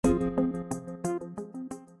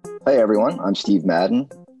Hey everyone, I'm Steve Madden,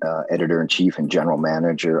 Editor-in-Chief and General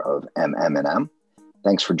Manager of MM&M.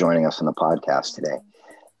 Thanks for joining us on the podcast today.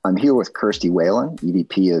 I'm here with Kirsty Whelan,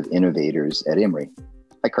 EVP of Innovators at Imre.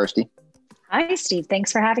 Hi, Kirsty. Hi, Steve.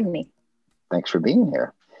 Thanks for having me. Thanks for being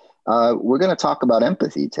here. We're going to talk about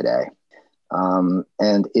empathy today.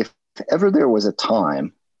 And if ever there was a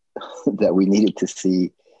time that we needed to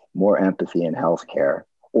see more empathy in healthcare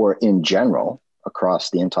or in general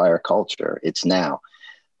across the entire culture, it's now.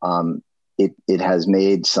 It has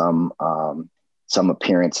made some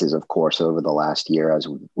appearances, of course, over the last year as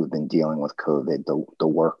we've been dealing with COVID. The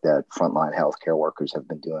work that frontline healthcare workers have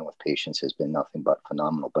been doing with patients has been nothing but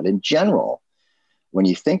phenomenal. But in general, when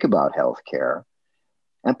you think about healthcare,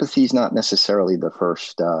 empathy is not necessarily the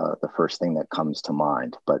first thing that comes to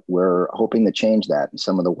mind. But we're hoping to change that, and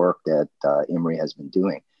some of the work that Imre has been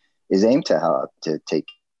doing is aimed to take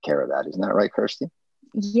care of that. Isn't that right, Kirsty?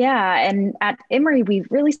 Yeah. And at Imre, we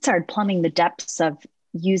really started plumbing the depths of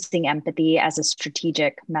using empathy as a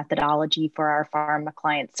strategic methodology for our pharma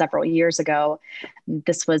clients several years ago.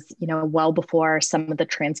 This was, well before some of the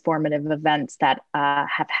transformative events that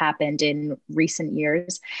have happened in recent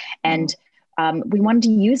years. And we wanted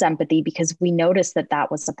to use empathy because we noticed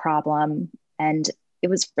that was a problem. And it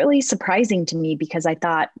was really surprising to me because I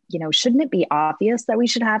thought, shouldn't it be obvious that we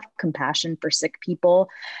should have compassion for sick people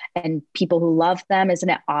and people who love them? Isn't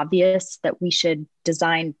it obvious that we should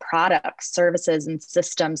design products, services, and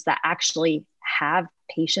systems that actually have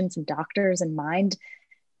patients and doctors in mind?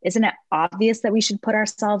 Isn't it obvious that we should put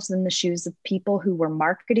ourselves in the shoes of people who we're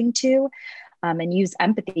marketing to and use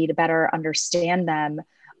empathy to better understand them?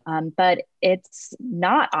 But it's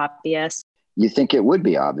not obvious. You think it would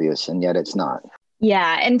be obvious, and yet it's not.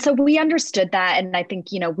 Yeah. And so we understood that. And I think,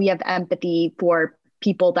 we have empathy for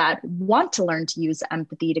people that want to learn to use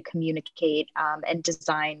empathy to communicate and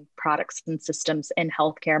design products and systems in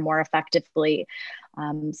healthcare more effectively.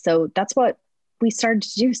 So that's what we started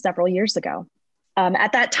to do several years ago.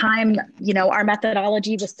 At that time, our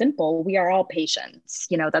methodology was simple. We are all patients.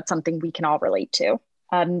 That's something we can all relate to.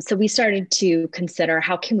 So we started to consider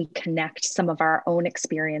how can we connect some of our own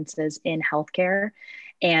experiences in healthcare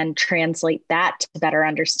and translate that to better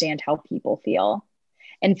understand how people feel.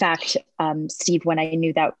 In fact, Steve, when I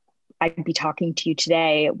knew that I'd be talking to you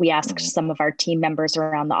today, we asked some of our team members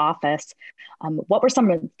around the office, what were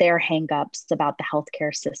some of their hangups about the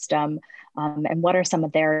healthcare system? And what are some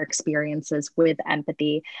of their experiences with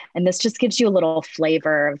empathy? And this just gives you a little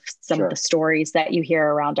flavor of some of the stories that you hear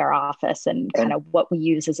around our office and kind of what we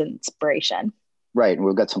use as inspiration. Right. And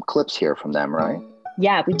we've got some clips here from them, right?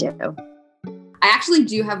 Yeah, we do. I actually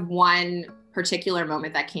do have one particular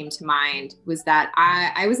moment that came to mind was that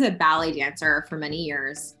I was a ballet dancer for many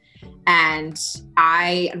years. And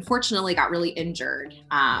I unfortunately got really injured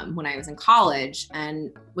when I was in college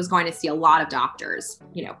and was going to see a lot of doctors,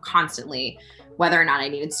 constantly, whether or not I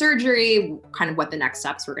needed surgery, kind of what the next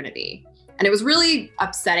steps were going to be. And it was really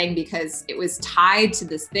upsetting because it was tied to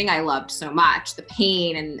this thing I loved so much. The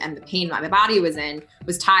pain and the pain my body was in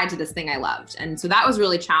was tied to this thing I loved. And so that was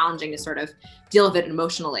really challenging to sort of deal with it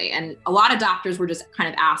emotionally. And a lot of doctors were just kind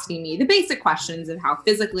of asking me the basic questions of how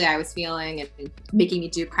physically I was feeling and making me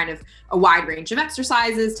do kind of a wide range of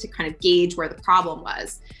exercises to kind of gauge where the problem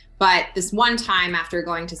was. But this one time, after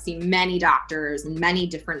going to see many doctors and many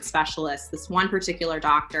different specialists, this one particular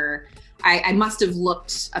doctor, I must have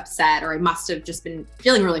looked upset, or I must have just been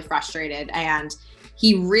feeling really frustrated. And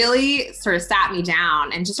he really sort of sat me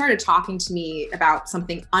down and just started talking to me about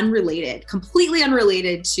something unrelated, completely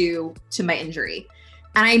unrelated to my injury.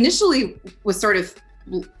 And I initially was sort of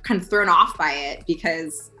kind of thrown off by it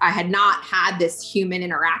because I had not had this human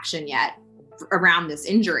interaction yet around this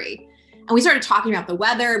injury. And we started talking about the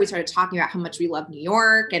weather. We started talking about how much we love New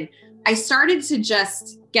York. And I started to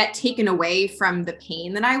just get taken away from the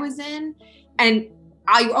pain that I was in. And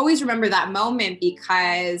I always remember that moment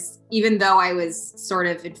because even though I was sort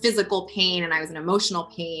of in physical pain and I was in emotional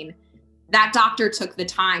pain, that doctor took the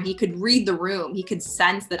time. He could read the room. He could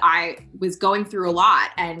sense that I was going through a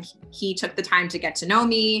lot. And he took the time to get to know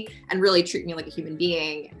me and really treat me like a human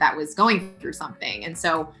being that was going through something. And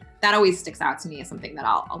so that always sticks out to me as something that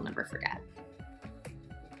I'll never forget.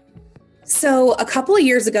 So a couple of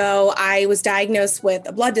years ago, I was diagnosed with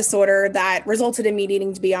a blood disorder that resulted in me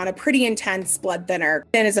needing to be on a pretty intense blood thinner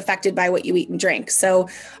and is affected by what you eat and drink. So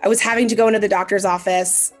I was having to go into the doctor's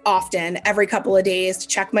office often, every couple of days to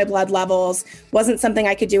check my blood levels. Wasn't something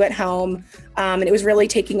I could do at home. And it was really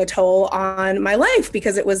taking a toll on my life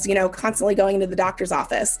because it was, constantly going into the doctor's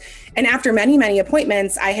office. And after many, many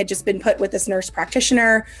appointments, I had just been put with this nurse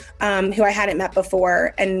practitioner who I hadn't met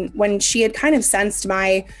before. And when she had kind of sensed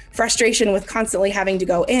my frustration with constantly having to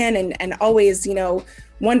go in and always,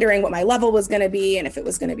 wondering what my level was going to be and if it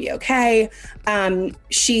was going to be okay,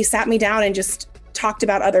 she sat me down and just talked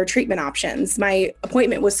about other treatment options. My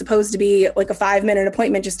appointment was supposed to be like a 5-minute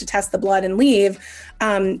appointment just to test the blood and leave.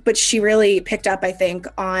 But she really picked up, I think,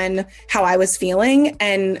 on how I was feeling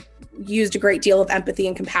and used a great deal of empathy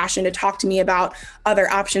and compassion to talk to me about other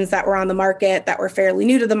options that were on the market that were fairly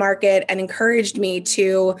new to the market, and encouraged me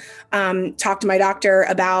to talk to my doctor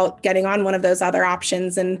about getting on one of those other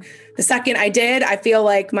options. And the second I did, I feel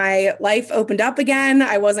like my life opened up again.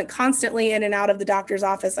 I wasn't constantly in and out of the doctor's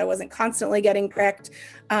office. I wasn't constantly getting pricked.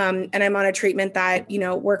 And I'm on a treatment that,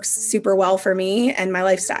 works super well for me and my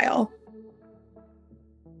lifestyle.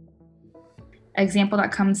 Example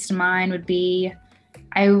that comes to mind would be,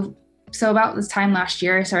 so about this time last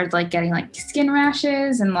year, I started getting skin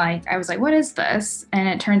rashes, and I was like, what is this? And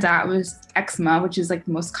it turns out it was eczema, which is the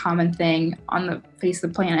most common thing on the face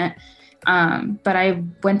of the planet. But I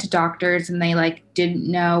went to doctors and they didn't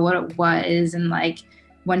know what it was. And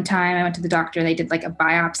one time I went to the doctor and they did a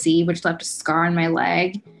biopsy, which left a scar on my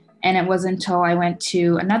leg. And it wasn't until I went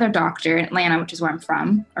to another doctor in Atlanta, which is where I'm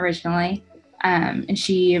from originally. And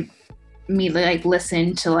she immediately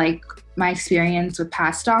listened to my experience with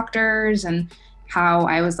past doctors and how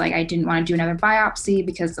I was I didn't want to do another biopsy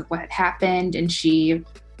because of what had happened. And she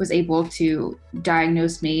was able to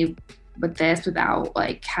diagnose me with this without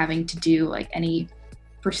having to do any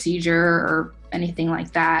procedure or anything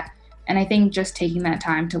like that. And I think just taking that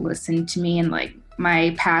time to listen to me and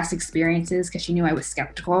my past experiences, because she knew I was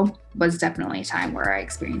skeptical, was definitely a time where I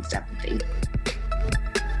experienced empathy.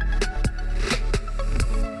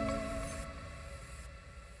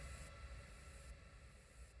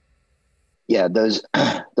 Yeah, those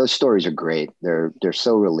stories are great. They're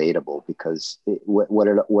so relatable because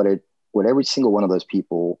what every single one of those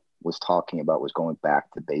people was talking about was going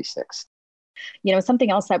back to basics.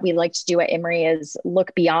 Something else that we like to do at Imre is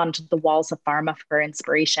look beyond the walls of pharma for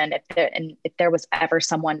inspiration. If there was ever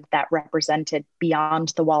someone that represented beyond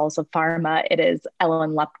the walls of pharma, it is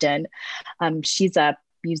Ellen Lupton. She's a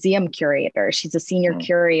museum curator. She's a senior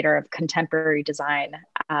curator of contemporary design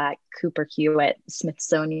at Cooper Hewitt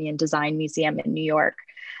Smithsonian Design Museum in New York.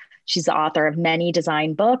 She's the author of many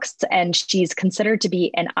design books, and she's considered to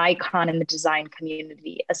be an icon in the design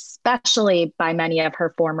community, especially by many of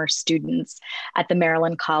her former students at the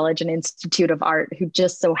Maryland College and Institute of Art, who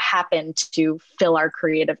just so happened to fill our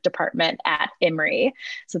creative department at Imre.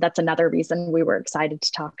 So that's another reason we were excited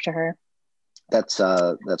to talk to her. That's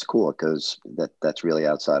cool because that's really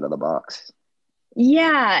outside of the box.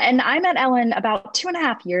 Yeah. And I met Ellen about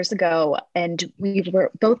 2.5 years ago, and we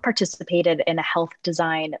were both participated in a health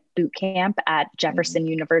design boot camp at Jefferson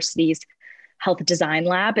University's Health Design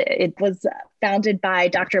Lab. It was founded by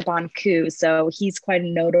Dr. Bon Ku. So he's quite a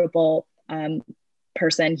notable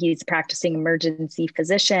person. He's a practicing emergency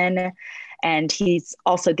physician, and he's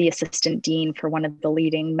also the assistant dean for one of the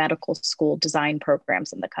leading medical school design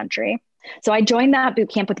programs in the country. So I joined that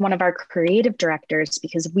boot camp with one of our creative directors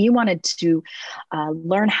because we wanted to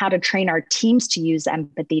learn how to train our teams to use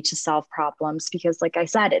empathy to solve problems. Because like I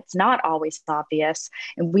said, it's not always obvious.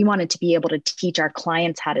 And we wanted to be able to teach our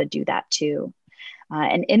clients how to do that too.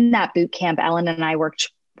 And in that boot camp, Ellen and I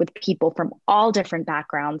worked with people from all different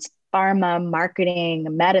backgrounds: pharma, marketing,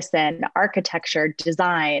 medicine, architecture,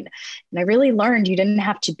 design. And I really learned you didn't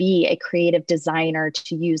have to be a creative designer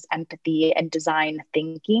to use empathy and design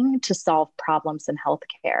thinking to solve problems in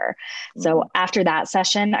healthcare. So after that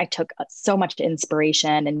session, I took so much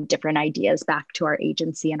inspiration and different ideas back to our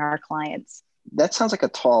agency and our clients. That sounds like a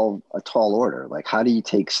tall order. Like, how do you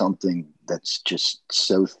take something that's just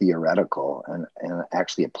so theoretical and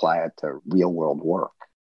actually apply it to real world work?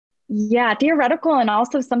 Yeah, theoretical, and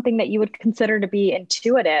also something that you would consider to be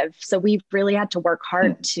intuitive. So we really had to work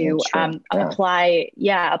hard to apply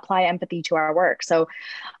empathy to our work. So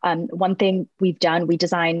one thing we've done, we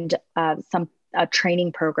designed a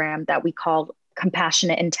training program that we call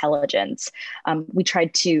Compassionate Intelligence. We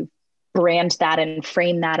tried to brand that and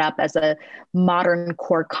frame that up as a modern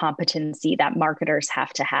core competency that marketers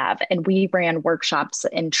have to have. And we ran workshops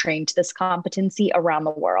and trained this competency around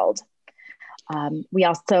the world. We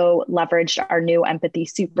also leveraged our new empathy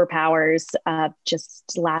superpowers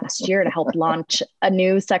just last year to help launch a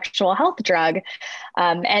new sexual health drug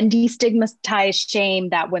and destigmatize shame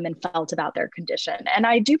that women felt about their condition. And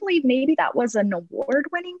I do believe maybe that was an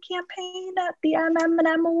award-winning campaign at the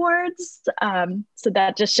MM&M Awards. So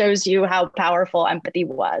that just shows you how powerful empathy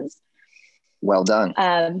was. Well done.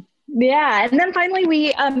 Yeah. And then finally,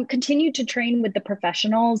 we continued to train with the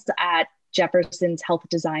professionals at Jefferson's Health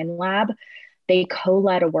Design Lab. They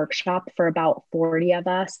co-led a workshop for about 40 of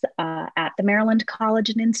us at the Maryland College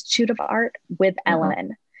and Institute of Art with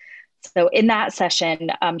Ellen. So in that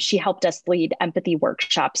session, she helped us lead empathy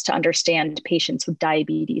workshops to understand patients with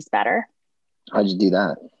diabetes better. How'd you do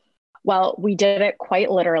that? Well, we did it quite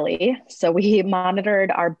literally. So we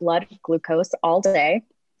monitored our blood glucose all day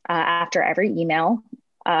after every email.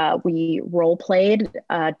 We role-played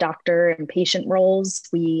doctor and patient roles.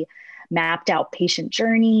 We mapped out patient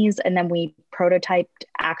journeys, and then we prototyped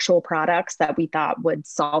actual products that we thought would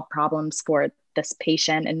solve problems for this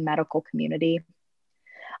patient and medical community.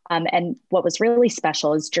 And what was really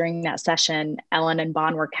special is during that session, Ellen and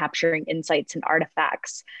Bon were capturing insights and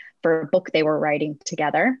artifacts for a book they were writing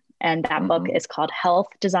together. And that book is called Health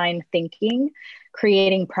Design Thinking,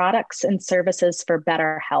 Creating Products and Services for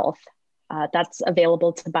Better Health. That's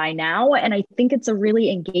available to buy now. And I think it's a really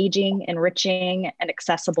engaging, enriching, and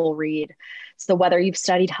accessible read. So whether you've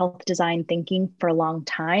studied health design thinking for a long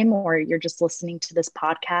time, or you're just listening to this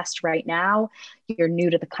podcast right now, you're new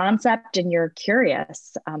to the concept and you're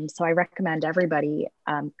curious. So I recommend everybody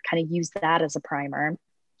kind of use that as a primer.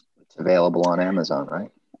 It's available on Amazon,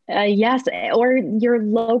 right? Yes, or your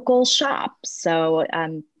local shop. So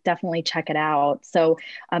definitely check it out. So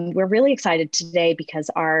we're really excited today because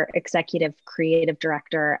our executive creative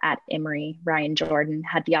director at Imre, Ryan Jordan,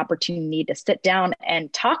 had the opportunity to sit down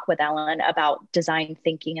and talk with Ellen about design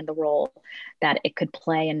thinking and the role that it could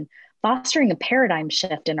play in fostering a paradigm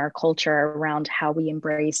shift in our culture around how we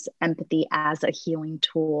embrace empathy as a healing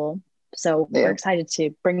tool. So we're excited to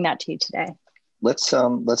bring that to you today. Let's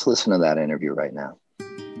listen to that interview right now.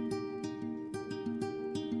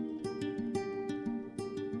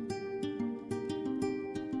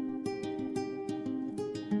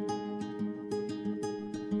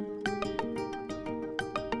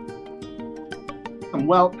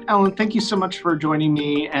 Well, Ellen, thank you so much for joining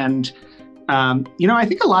me. And, I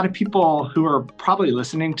think a lot of people who are probably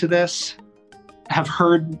listening to this have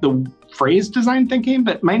heard the phrase design thinking,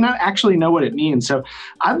 but might not actually know what it means. So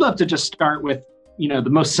I'd love to just start with, the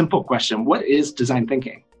most simple question. What is design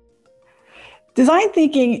thinking? Design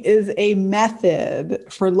thinking is a method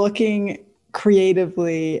for looking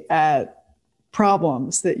creatively at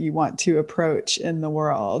problems that you want to approach in the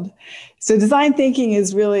world. So design thinking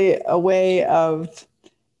is really a way of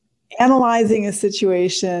analyzing a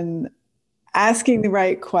situation, asking the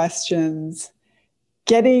right questions,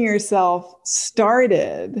 getting yourself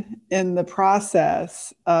started in the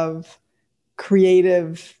process of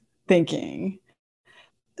creative thinking.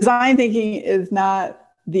 Design thinking is not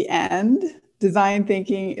the end. Design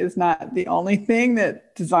thinking is not the only thing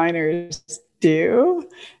that designers do.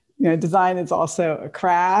 Design is also a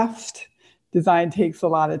craft. Design takes a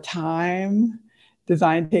lot of time.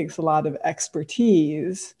 Design takes a lot of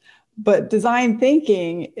expertise. But design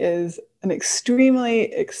thinking is an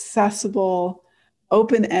extremely accessible,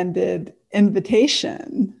 open-ended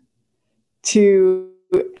invitation to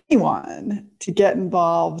anyone to get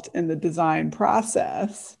involved in the design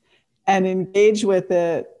process and engage with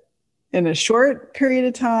it in a short period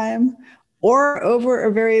of time or over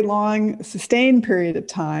a very long, sustained period of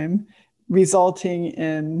time, resulting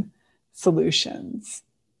in solutions.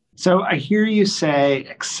 So I hear you say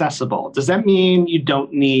accessible. Does that mean you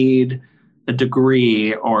don't need a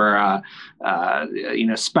degree or a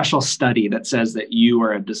special study that says that you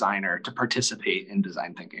are a designer to participate in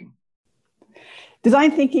design thinking?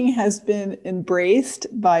 Design thinking has been embraced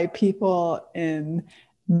by people in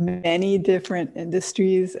many different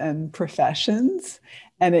industries and professions,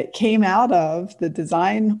 and it came out of the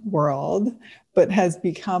design world, but has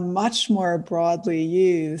become much more broadly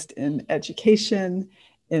used in education,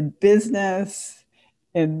 in business,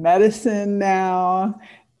 in medicine now,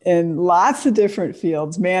 in lots of different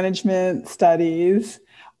fields, management, studies,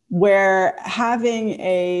 where having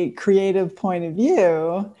a creative point of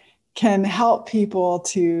view can help people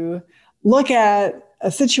to look at a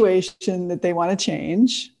situation that they want to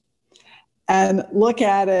change and look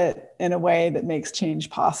at it in a way that makes change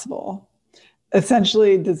possible.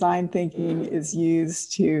 Essentially, design thinking is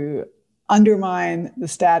used to undermine the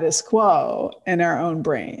status quo in our own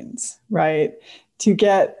brains, right? To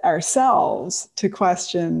get ourselves to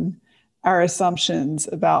question our assumptions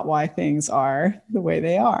about why things are the way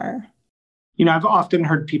they are. I've often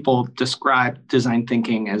heard people describe design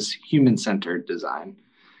thinking as human-centered design.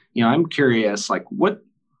 I'm curious, what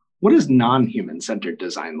does non-human-centered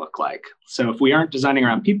design look like? So if we aren't designing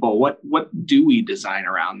around people, what do we design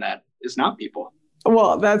around that is not people?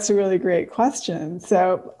 Well, that's a really great question.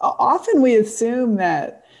 So often we assume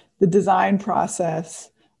that the design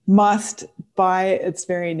process must, by its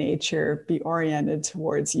very nature, be oriented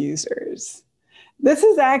towards users. This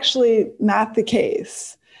is actually not the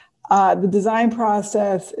case. The design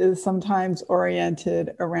process is sometimes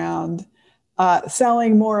oriented around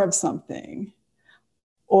selling more of something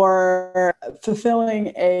or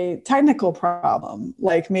fulfilling a technical problem,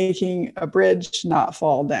 like making a bridge not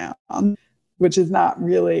fall down, which is not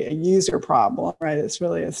really a user problem, right? It's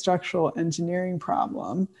really a structural engineering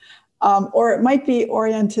problem. Or it might be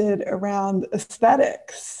oriented around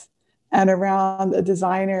aesthetics and around a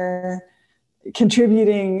designer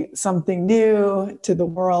contributing something new to the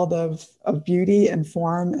world of beauty and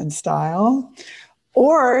form and style,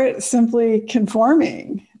 or simply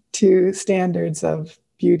conforming to standards of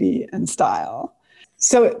beauty and style.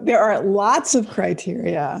 So there are lots of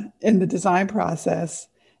criteria in the design process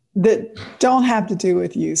that don't have to do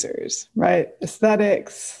with users, right?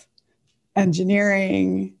 Aesthetics,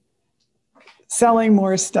 engineering, selling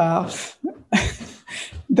more stuff.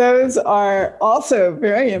 Those are also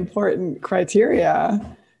very important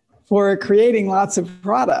criteria for creating lots of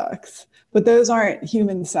products, but those aren't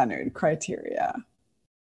human-centered criteria.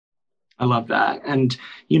 I love that. And,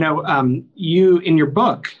 you, in your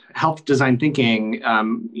book, Health Design Thinking,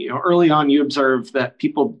 early on, you observed that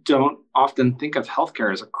people don't often think of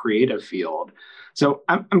healthcare as a creative field. So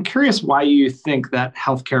I'm curious why you think that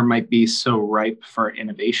healthcare might be so ripe for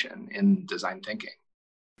innovation in design thinking.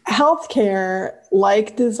 Healthcare,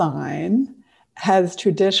 like design, has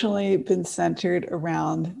traditionally been centered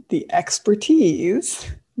around the expertise,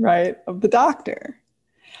 right, of the doctor.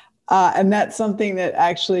 And that's something that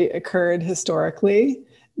actually occurred historically.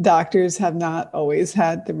 Doctors have not always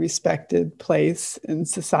had the respected place in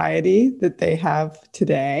society that they have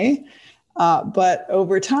today. But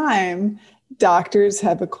over time, doctors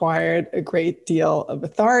have acquired a great deal of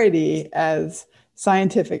authority as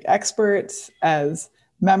scientific experts, as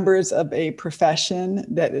members of a profession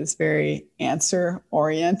that is very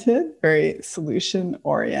answer-oriented, very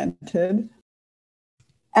solution-oriented.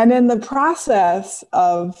 And in the process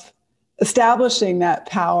of establishing that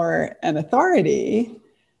power and authority,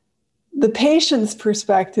 the patient's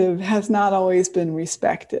perspective has not always been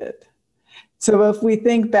respected. So if we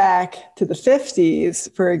think back to the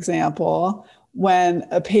 50s, for example, when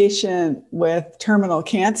a patient with terminal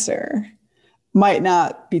cancer might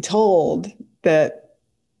not be told that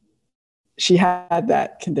she had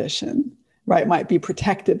that condition, right, might be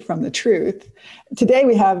protected from the truth. Today,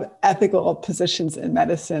 we have ethical positions in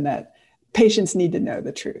medicine that patients need to know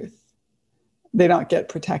the truth. They don't get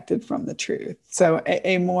protected from the truth. So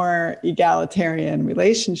a more egalitarian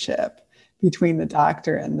relationship between the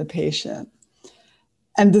doctor and the patient.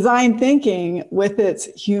 And design thinking, with its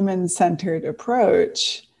human-centered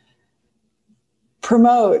approach,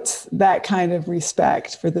 promotes that kind of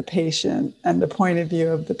respect for the patient and the point of view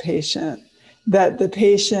of the patient, that the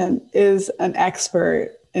patient is an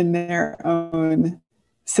expert in their own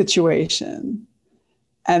situation,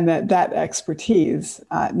 and that expertise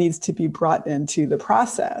needs to be brought into the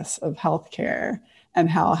process of healthcare and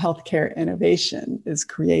how healthcare innovation is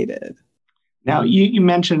created. Now, you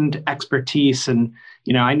mentioned expertise, and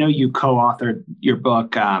I know you co-authored your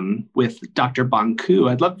book with Dr.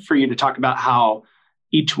 Banku. I'd love for you to talk about how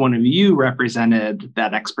each one of you represented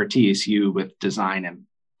that expertise, you with design and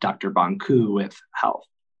Dr. Banku with health.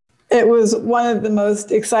 It was one of the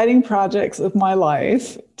most exciting projects of my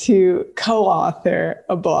life to co-author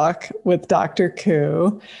a book with Dr.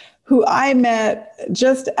 Koo, who I met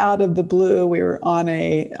just out of the blue. We were on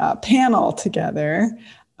a panel together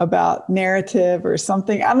about narrative or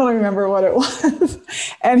something. I don't remember what it was.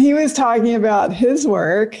 And he was talking about his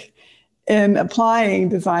work in applying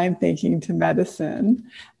design thinking to medicine.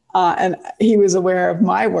 And he was aware of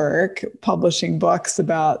my work, publishing books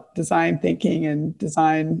about design thinking and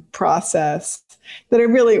design process that are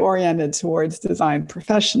really oriented towards design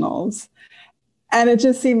professionals. And it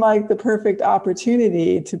just seemed like the perfect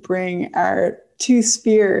opportunity to bring our two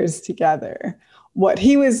spheres together. What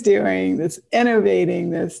he was doing, this innovating,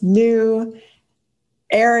 this new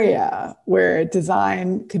area where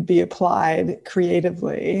design could be applied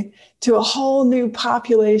creatively to a whole new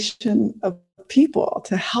population of people,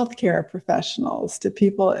 to healthcare professionals, to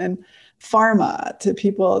people in pharma, to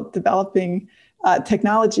people developing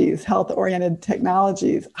technologies, health-oriented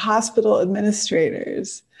technologies, hospital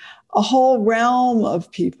administrators, a whole realm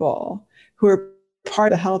of people who are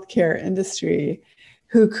part of the healthcare industry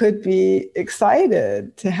who could be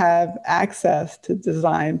excited to have access to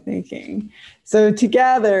design thinking. So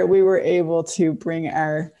together, we were able to bring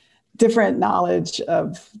our different knowledge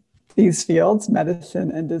of these fields,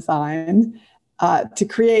 medicine and design, to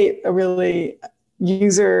create a really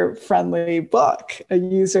user-friendly book, a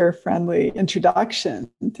user-friendly introduction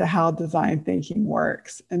to how design thinking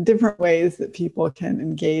works and different ways that people can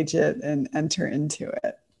engage it and enter into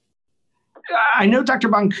it. I know Dr.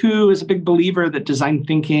 Banku is a big believer that design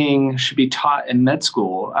thinking should be taught in med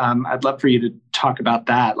school. I'd love for you to talk about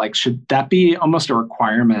that. Like, should that be almost a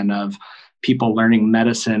requirement of people learning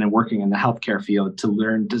medicine and working in the healthcare field to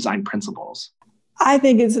learn design principles? I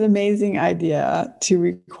think it's an amazing idea to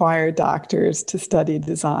require doctors to study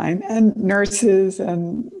design, and nurses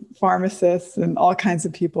and pharmacists and all kinds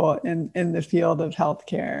of people in the field of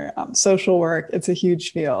healthcare, social work. It's a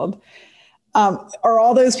huge field. Are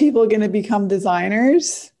all those people going to become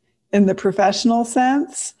designers in the professional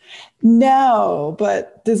sense? No,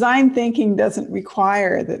 but design thinking doesn't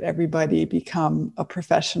require that everybody become a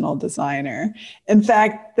professional designer. In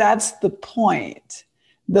fact, that's the point.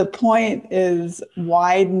 The point is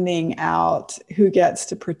widening out who gets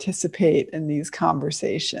to participate in these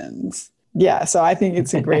conversations. Yeah, so I think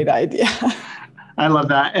it's a great idea. I love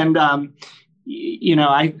that. And, I'm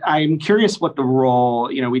curious what the role,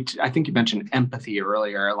 I think you mentioned empathy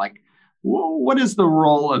earlier. Like, what is the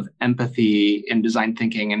role of empathy in design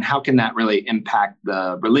thinking, and how can that really impact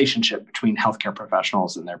the relationship between healthcare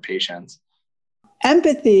professionals and their patients?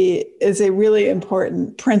 Empathy is a really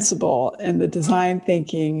important principle in the design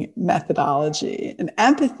thinking methodology. And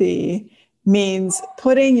empathy means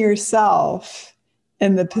putting yourself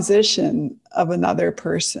in the position of another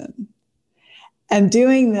person and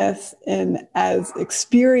doing this in as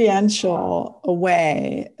experiential a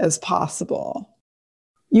way as possible.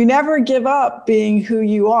 You never give up being who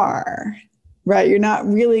you are, right? You're not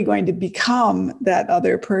really going to become that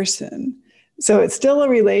other person. So it's still a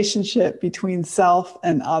relationship between self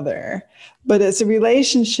and other, but it's a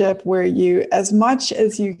relationship where you, as much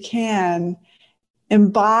as you can,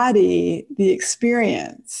 embody the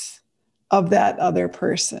experience of that other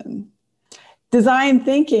person. Design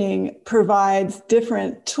thinking provides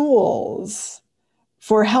different tools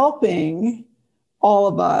for helping all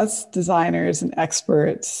of us, designers and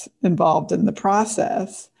experts involved in the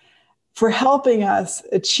process, for helping us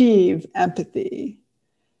achieve empathy.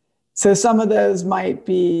 So some of those might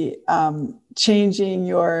be changing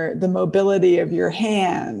the mobility of your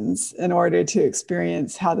hands in order to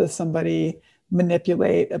experience how does somebody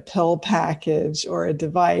manipulate a pill package or a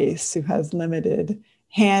device who has limited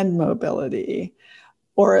hand mobility,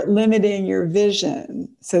 or limiting your vision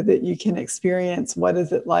so that you can experience what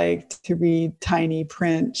is it like to read tiny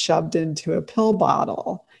print shoved into a pill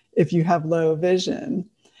bottle if you have low vision.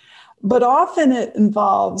 But often it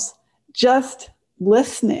involves just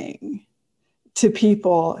listening to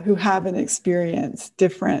people who have an experience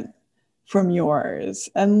different from yours.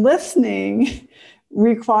 And listening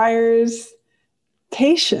requires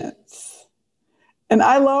patience. And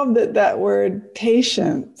I love that word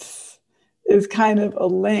patience is kind of a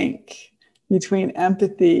link between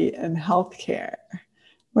empathy and healthcare,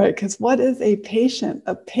 right? Because what is a patient?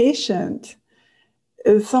 A patient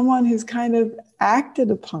is someone who's kind of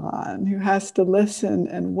acted upon, who has to listen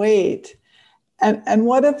and wait. And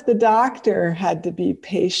what if the doctor had to be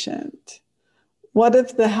patient? What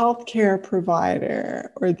if the healthcare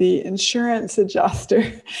provider or the insurance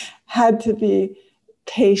adjuster had to be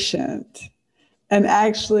patient and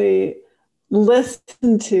actually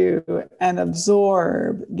listen to and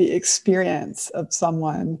absorb the experience of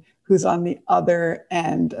someone who's on the other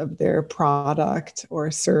end of their product or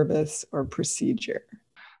service or procedure?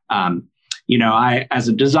 I, as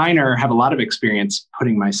a designer, have a lot of experience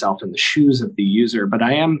putting myself in the shoes of the user, but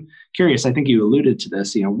I am curious, I think you alluded to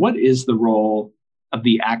this, what is the role of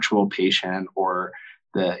the actual patient or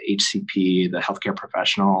the HCP, the healthcare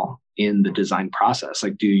professional, in the design process?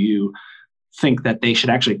 Like, do you think that they should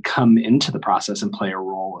actually come into the process and play a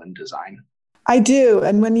role in design? I do.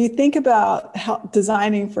 And when you think about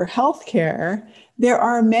designing for healthcare, there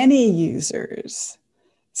are many users.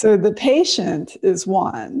 So the patient is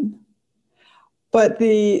one, but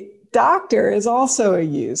the doctor is also a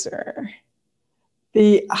user.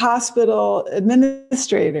 The hospital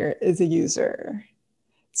administrator is a user.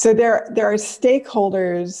 So there are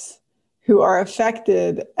stakeholders who are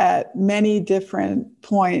affected at many different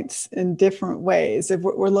points in different ways. If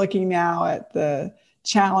we're looking now at the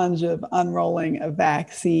challenge of unrolling a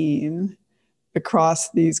vaccine,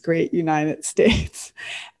 across these great United States.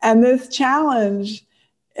 And this challenge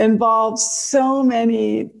involves so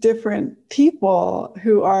many different people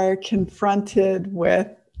who are confronted with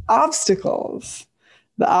obstacles.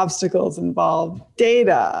 The obstacles involve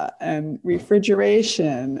data and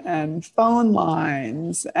refrigeration and phone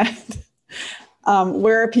lines and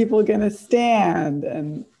where are people going to stand?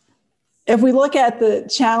 And if we look at the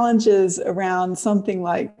challenges around something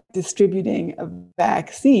like distributing a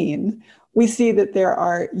vaccine, we see that there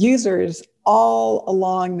are users all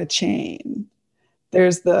along the chain.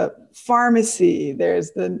 There's the pharmacy,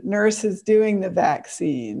 there's the nurses doing the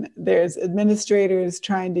vaccine, there's administrators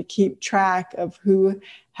trying to keep track of who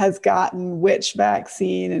has gotten which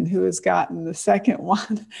vaccine and who has gotten the second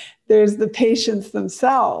one. There's the patients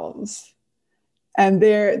themselves and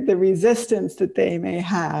the resistance that they may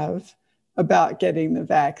have about getting the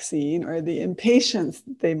vaccine or the impatience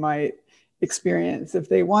that they might experience if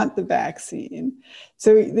they want the vaccine.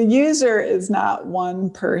 So the user is not one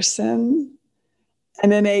person.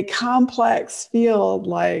 And in a complex field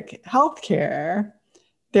like healthcare,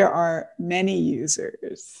 there are many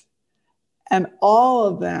users, and all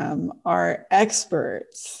of them are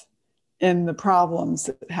experts in the problems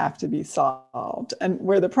that have to be solved. And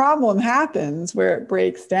where the problem happens, where it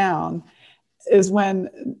breaks down, is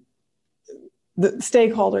when the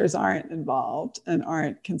stakeholders aren't involved and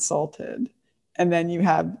aren't consulted. And then you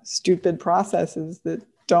have stupid processes that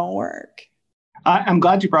don't work. I'm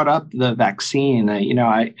glad you brought up the vaccine.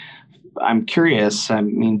 I'm curious. I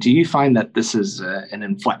mean, do you find that this is an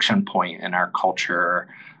inflection point in our culture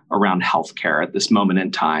around healthcare at this moment in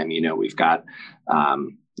time? We've got,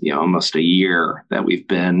 almost a year that we've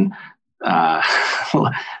been,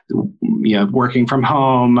 working from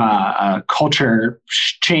home, culture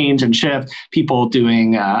change and shift, people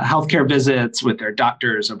doing healthcare visits with their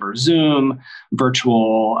doctors over Zoom,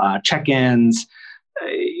 virtual check-ins.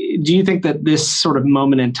 Do you think that this sort of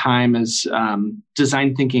moment in time is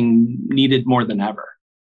design thinking needed more than ever?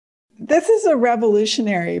 This is a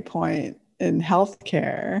revolutionary point in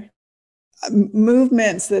healthcare.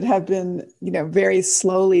 Movements that have been, very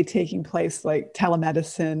slowly taking place, like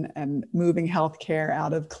telemedicine and moving healthcare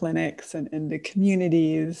out of clinics and into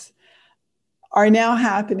communities, are now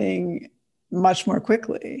happening much more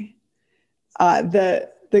quickly. The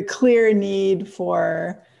clear need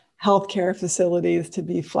for healthcare facilities to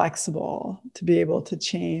be flexible, to be able to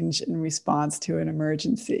change in response to an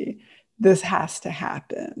emergency. This has to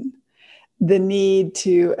happen. The need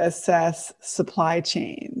to assess supply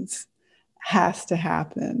chains has to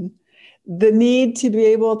happen. The need to be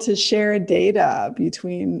able to share data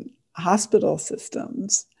between hospital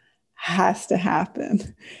systems has to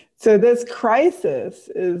happen. So this crisis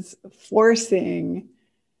is forcing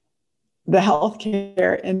the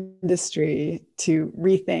healthcare industry to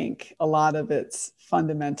rethink a lot of its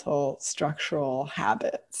fundamental structural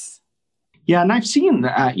habits. Yeah, and I've seen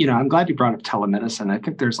that, I'm glad you brought up telemedicine. I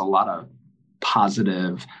think there's a lot of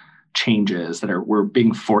positive changes that we're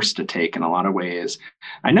being forced to take in a lot of ways.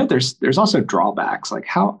 I know there's also drawbacks, like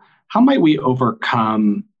how might we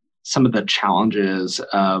overcome some of the challenges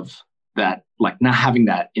of that, like not having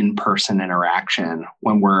that in-person interaction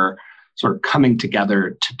when we're sort of coming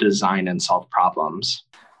together to design and solve problems?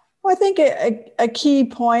 Well, I think a key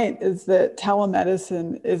point is that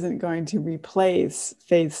telemedicine isn't going to replace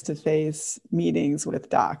face-to-face meetings with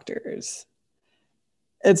doctors.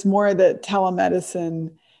 It's more that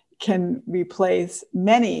telemedicine can replace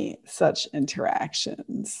many such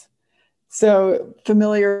interactions. So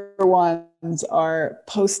familiar ones are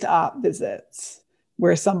post-op visits,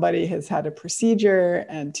 where somebody has had a procedure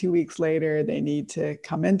and 2 weeks later they need to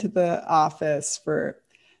come into the office for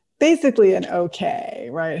basically an okay,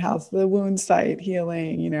 right? How's the wound site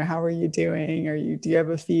healing? How are you doing? Do you have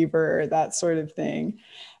a fever? That sort of thing.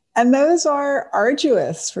 And those are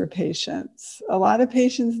arduous for patients. A lot of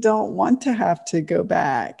patients don't want to have to go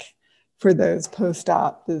back for those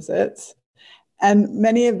post-op visits. And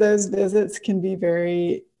many of those visits can be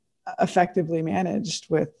very effectively managed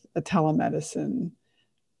with a telemedicine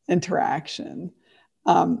interaction.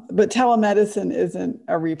 But telemedicine isn't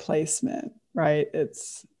a replacement, right?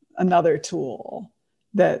 It's another tool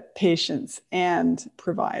that patients and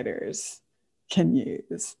providers can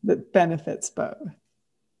use that benefits both.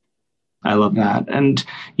 I love that. And,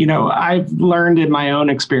 I've learned in my own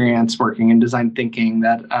experience working in design thinking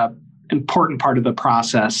that an important part of the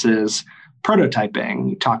process is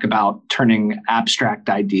prototyping. You talk about turning abstract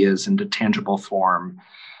ideas into tangible form.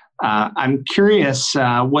 I'm curious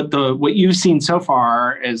what you've seen so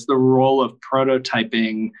far is the role of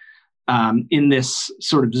prototyping in this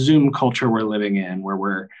sort of Zoom culture we're living in, where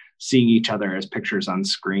we're seeing each other as pictures on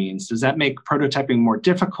screens. Does that make prototyping more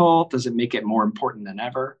difficult? Does it make it more important than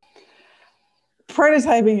ever?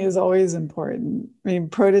 Prototyping is always important. I mean,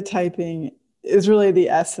 prototyping is really the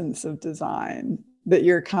essence of design, that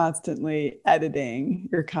you're constantly editing,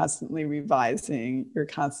 you're constantly revising, you're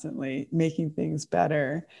constantly making things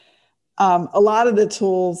better. A lot of the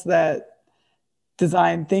tools that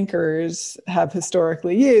design thinkers have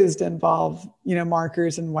historically used involve,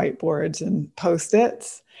 markers and whiteboards and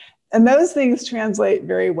Post-its. And those things translate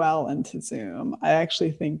very well into Zoom. I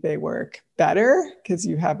actually think they work better because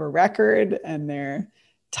you have a record and they're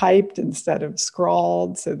typed instead of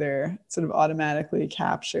scrawled, so they're sort of automatically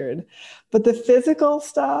captured. But the physical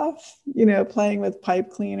stuff, playing with pipe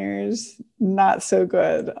cleaners, not so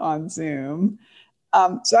good on Zoom.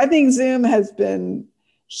 So I think Zoom has been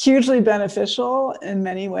hugely beneficial in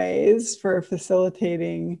many ways for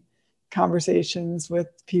facilitating conversations with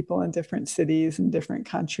people in different cities and different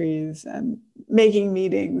countries and making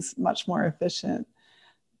meetings much more efficient.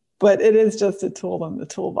 But it is just a tool in the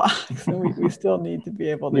toolbox, and we still need to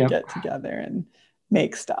be able to get together and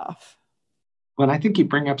make stuff. Well, I think you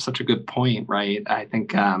bring up such a good point, right? I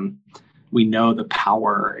think we know the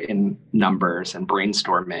power in numbers and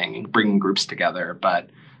brainstorming and bringing groups together, but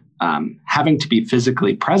having to be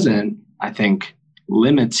physically present, I think,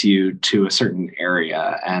 limits you to a certain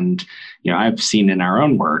area. And, I've seen in our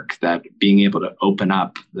own work that being able to open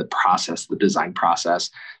up the process, the design process,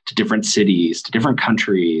 to different cities, to different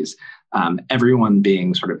countries, everyone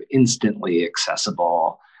being sort of instantly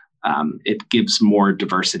accessible, it gives more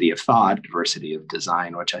diversity of thought, diversity of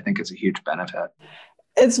design, which I think is a huge benefit.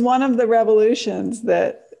 It's one of the revolutions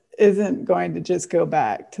that isn't going to just go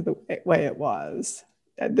back to the way it was.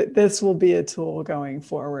 This will be a tool going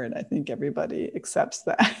forward. I think everybody accepts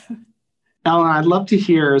that. Ellen, I'd love to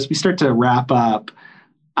hear, as we start to wrap up,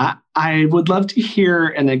 I would love to hear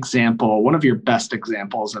an example, one of your best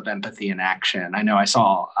examples of empathy in action. I know I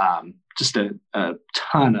saw just a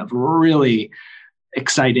ton of really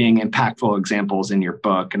exciting, impactful examples in your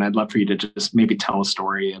book, and I'd love for you to just maybe tell a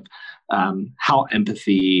story of how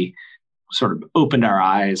empathy sort of opened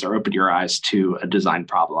your eyes to a design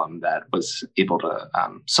problem that was able to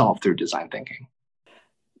solve through design thinking.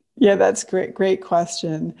 Yeah, that's great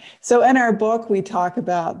question. So in our book, we talk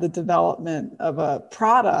about the development of a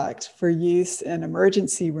product for use in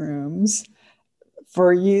emergency rooms,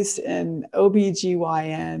 for use in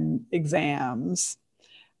OB/GYN exams,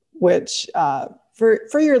 which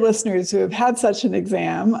for your listeners who have had such an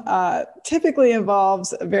exam, typically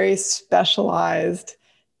involves a very specialized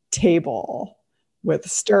table with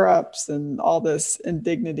stirrups and all this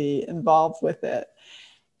indignity involved with it.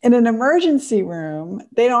 In an emergency room,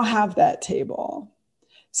 they don't have that table.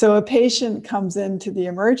 So a patient comes into the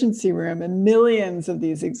emergency room, and millions of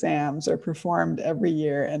these exams are performed every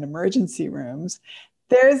year in emergency rooms.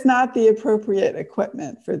 There's not the appropriate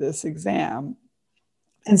equipment for this exam.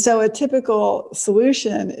 And so a typical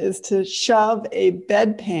solution is to shove a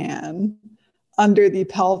bedpan under the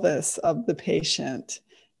pelvis of the patient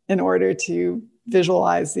in order to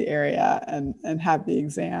visualize the area and have the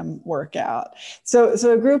exam work out. So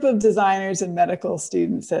a group of designers and medical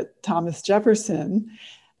students at Thomas Jefferson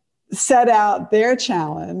set out their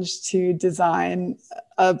challenge to design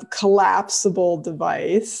a collapsible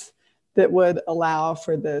device that would allow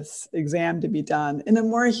for this exam to be done in a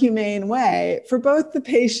more humane way for both the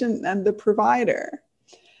patient and the provider.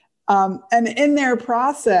 And in their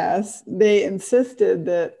process, they insisted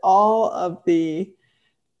that all of the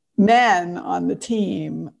men on the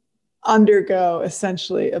team undergo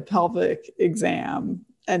essentially a pelvic exam,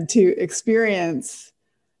 and to experience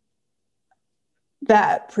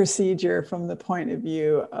that procedure from the point of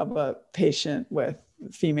view of a patient with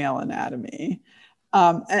female anatomy.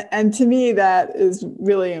 And to me, that is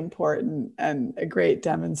really important and a great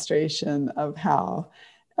demonstration of how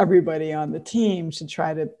everybody on the team should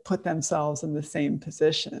try to put themselves in the same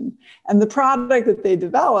position. And the product that they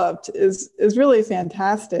developed is really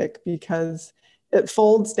fantastic because it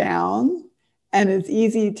folds down and is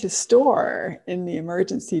easy to store in the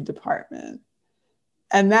emergency department.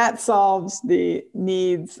 And that solves the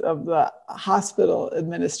needs of the hospital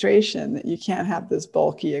administration, that you can't have this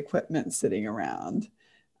bulky equipment sitting around.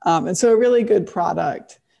 And so a really good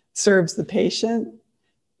product serves the patient,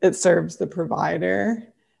 it serves the provider,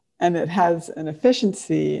 and it has an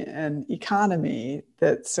efficiency and economy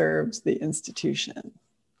that serves the institution.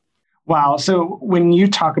 Wow. So when you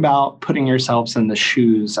talk about putting yourselves in the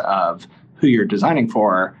shoes of who you're designing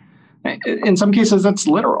for, in some cases, that's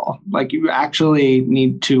literal. Like you actually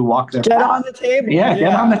need to walk their path. Get on the table. Yeah,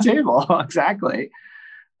 get on the table. Exactly.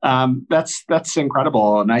 That's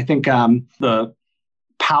incredible. And I think the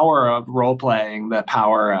power of role playing, the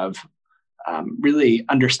power of really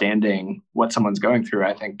understanding what someone's going through,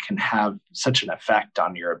 I think can have such an effect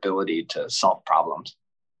on your ability to solve problems.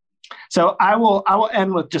 So I will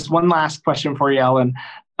end with just one last question for you, Ellen.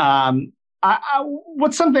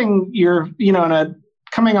 What's something you're,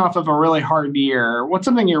 coming off of a really hard year, what's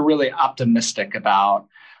something you're really optimistic about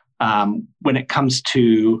when it comes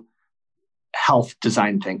to health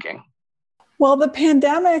design thinking? Well, the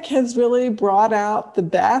pandemic has really brought out the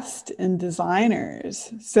best in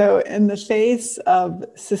designers. So in the face of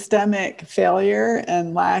systemic failure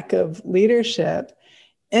and lack of leadership,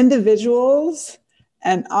 individuals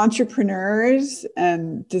and entrepreneurs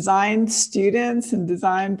and design students and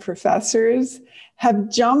design professors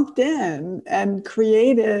have jumped in and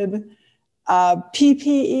created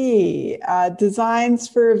PPE, designs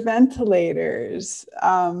for ventilators,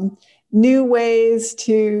 new ways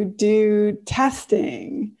to do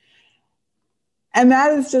testing. And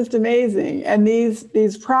that is just amazing. And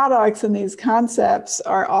these products and these concepts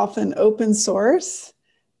are often open source.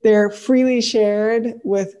 They're freely shared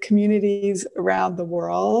with communities around the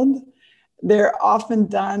world. They're often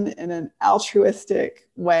done in an altruistic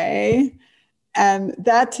way. And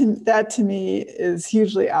that to me is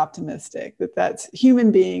hugely optimistic, that's human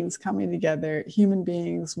beings coming together, human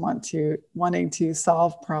beings wanting to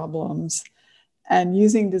solve problems and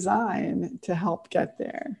using design to help get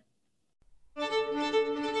there.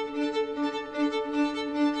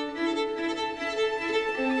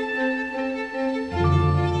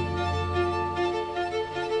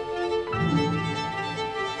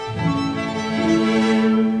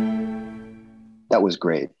 That was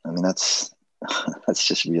great. I mean, that's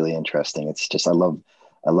just really interesting. It's just, I love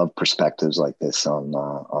perspectives like this on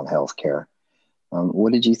healthcare.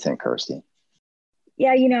 What did you think, Kirsty?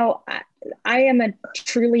 Yeah, I am a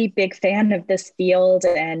truly big fan of this field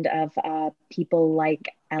and of people like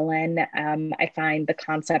Ellen. I find the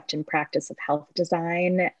concept and practice of health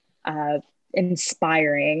design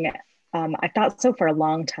inspiring. I thought so for a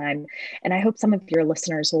long time, and I hope some of your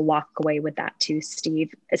listeners will walk away with that too,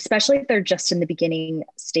 Steve, especially if they're just in the beginning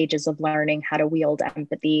stages of learning how to wield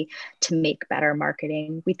empathy to make better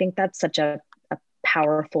marketing. We think that's such a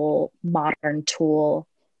powerful modern tool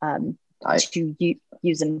to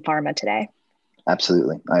use in pharma today.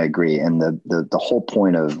 Absolutely. I agree. And the whole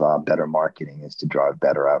point of better marketing is to drive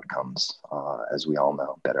better outcomes, as we all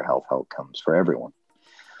know, better health outcomes for everyone.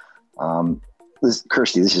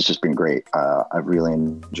 Kirsty, this has just been great. I've really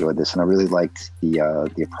enjoyed this, and I really liked the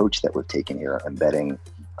approach that we've taken here, embedding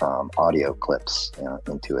audio clips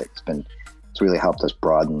into it. It's really helped us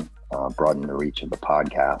broaden the reach of the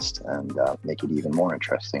podcast and make it even more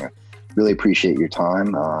interesting. I really appreciate your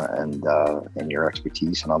time and your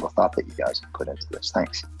expertise and all the thought that you guys have put into this.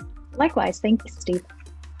 Thanks. Likewise. Thank you, Steve.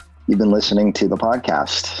 You've been listening to the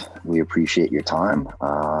podcast. We appreciate your time.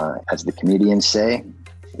 As the comedians say,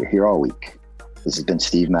 we're here all week. This has been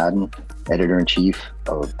Steve Madden, Editor-in-Chief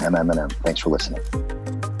of MM&M. Thanks for listening.